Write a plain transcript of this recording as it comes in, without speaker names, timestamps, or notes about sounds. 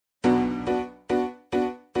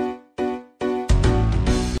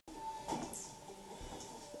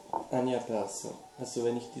Anja Pärson. Also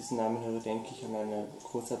wenn ich diesen Namen höre, denke ich an eine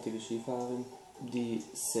großartige Skifahrerin, die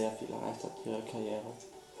sehr viel erreicht hat in ihrer Karriere.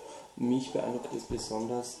 Mich beeindruckt es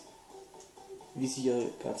besonders, wie sich ihre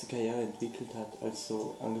ganze Karriere entwickelt hat.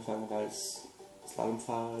 Also angefangen als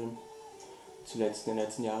Slalomfahrerin, zuletzt in den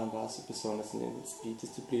letzten Jahren war sie besonders in den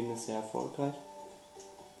Speed-Disziplinen sehr erfolgreich.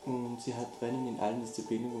 Und sie hat Rennen in allen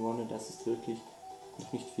Disziplinen gewonnen, das ist wirklich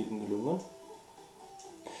noch nicht vielen gelungen.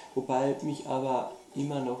 Wobei mich aber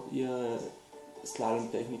immer noch ihre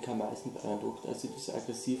Slalomtechnik am meisten beeindruckt, also diese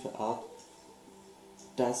aggressive Art.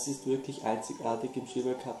 Das ist wirklich einzigartig im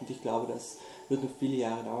Skiweltcup und ich glaube, das wird noch viele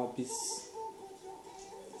Jahre dauern, bis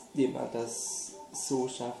jemand das so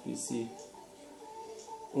schafft wie sie.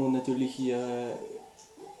 Und natürlich ihre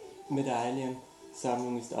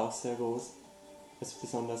Medaillensammlung ist auch sehr groß, also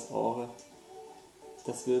besonders Ore.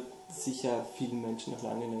 Das wird sicher vielen Menschen noch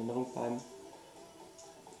lange in Erinnerung bleiben.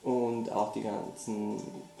 Und auch die ganzen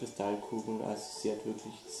Kristallkugeln, also sie hat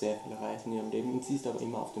wirklich sehr viel erreicht in ihrem Leben und sie ist aber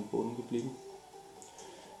immer auf dem Boden geblieben.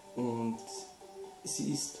 Und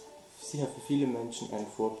sie hat für viele Menschen ein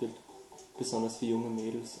Vorbild, besonders für junge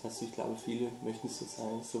Mädels. Also ich glaube, viele möchten so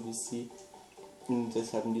sein, so wie sie. Und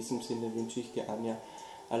deshalb in diesem Sinne wünsche ich dir, Anja,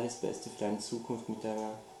 alles Beste für deine Zukunft mit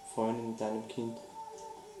deiner Freundin und deinem Kind.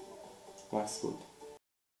 Mach's gut.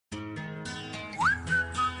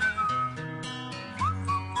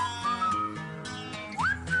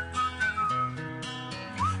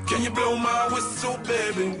 Can you blow my whistle,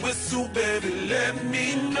 baby, let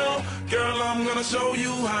me know. Girl, I'm gonna show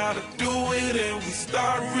you how to do it and we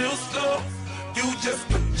start real slow. You just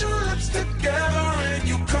put your lips together and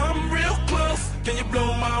you come real close. Can you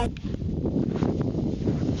blow my...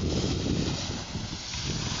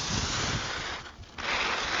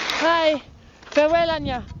 Hi, farewell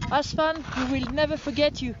Anja, has fun, we will never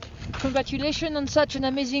forget you. Congratulations on such an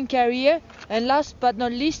amazing career, and last but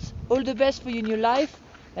not least, all the best for you in your life.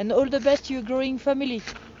 And all the best to your growing family.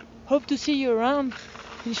 Hope to see you around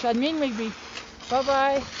in Schladming maybe. Bye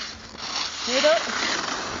bye.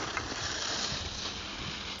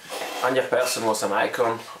 Anja Pärson was an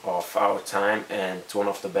icon of our time and one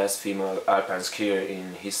of the best female alpine skiers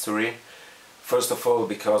in history. First of all,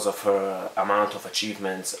 because of her amount of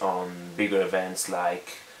achievements on bigger events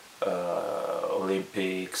like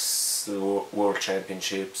Olympics, World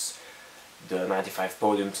Championships, the 95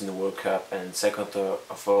 podiums in the World Cup, and second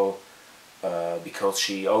of all because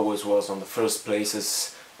she always was on the first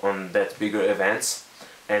places on that bigger events.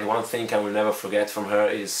 And one thing I will never forget from her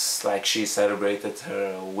is like she celebrated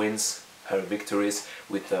her wins, her victories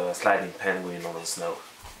with a sliding penguin on the snow.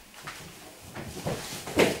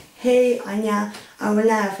 Hey Anja, I will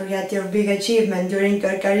never forget your big achievement during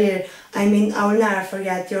your career. I mean, I will never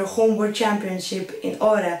forget your home world championship in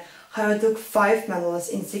Åre. How you took 5 medals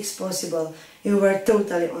in 6 possible. You were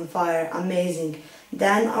totally on fire, amazing.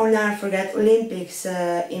 Then I will never forget Olympics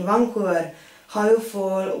in Vancouver. How you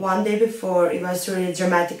fall one day before, it was really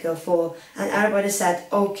dramatic fall. And everybody said,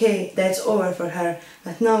 okay, that's over for her.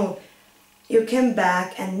 But no, you came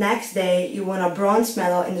back and next day you won a bronze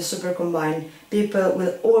medal in the Super Combine. People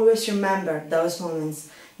will always remember those moments.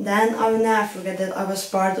 Then I will never forget that I was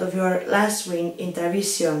part of your last win in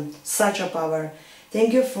Tarvision. Such a power.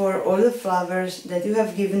 Thank you for all the flowers that you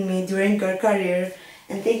have given me during your career,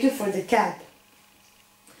 and thank you for the cap.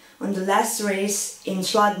 On the last race in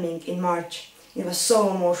Schladming in March, it was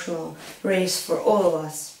so emotional race for all of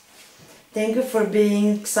us. Thank you for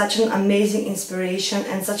being such an amazing inspiration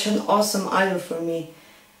and such an awesome idol for me.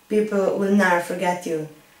 People will never forget you.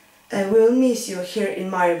 We will miss you here in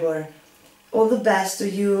Maribor. All the best to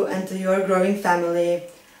you and to your growing family.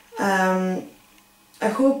 I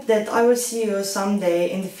hope that I will see you someday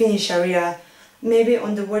in the Finnish area, maybe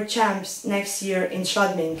on the World Champs next year in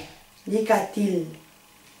Schladming. Lycka till!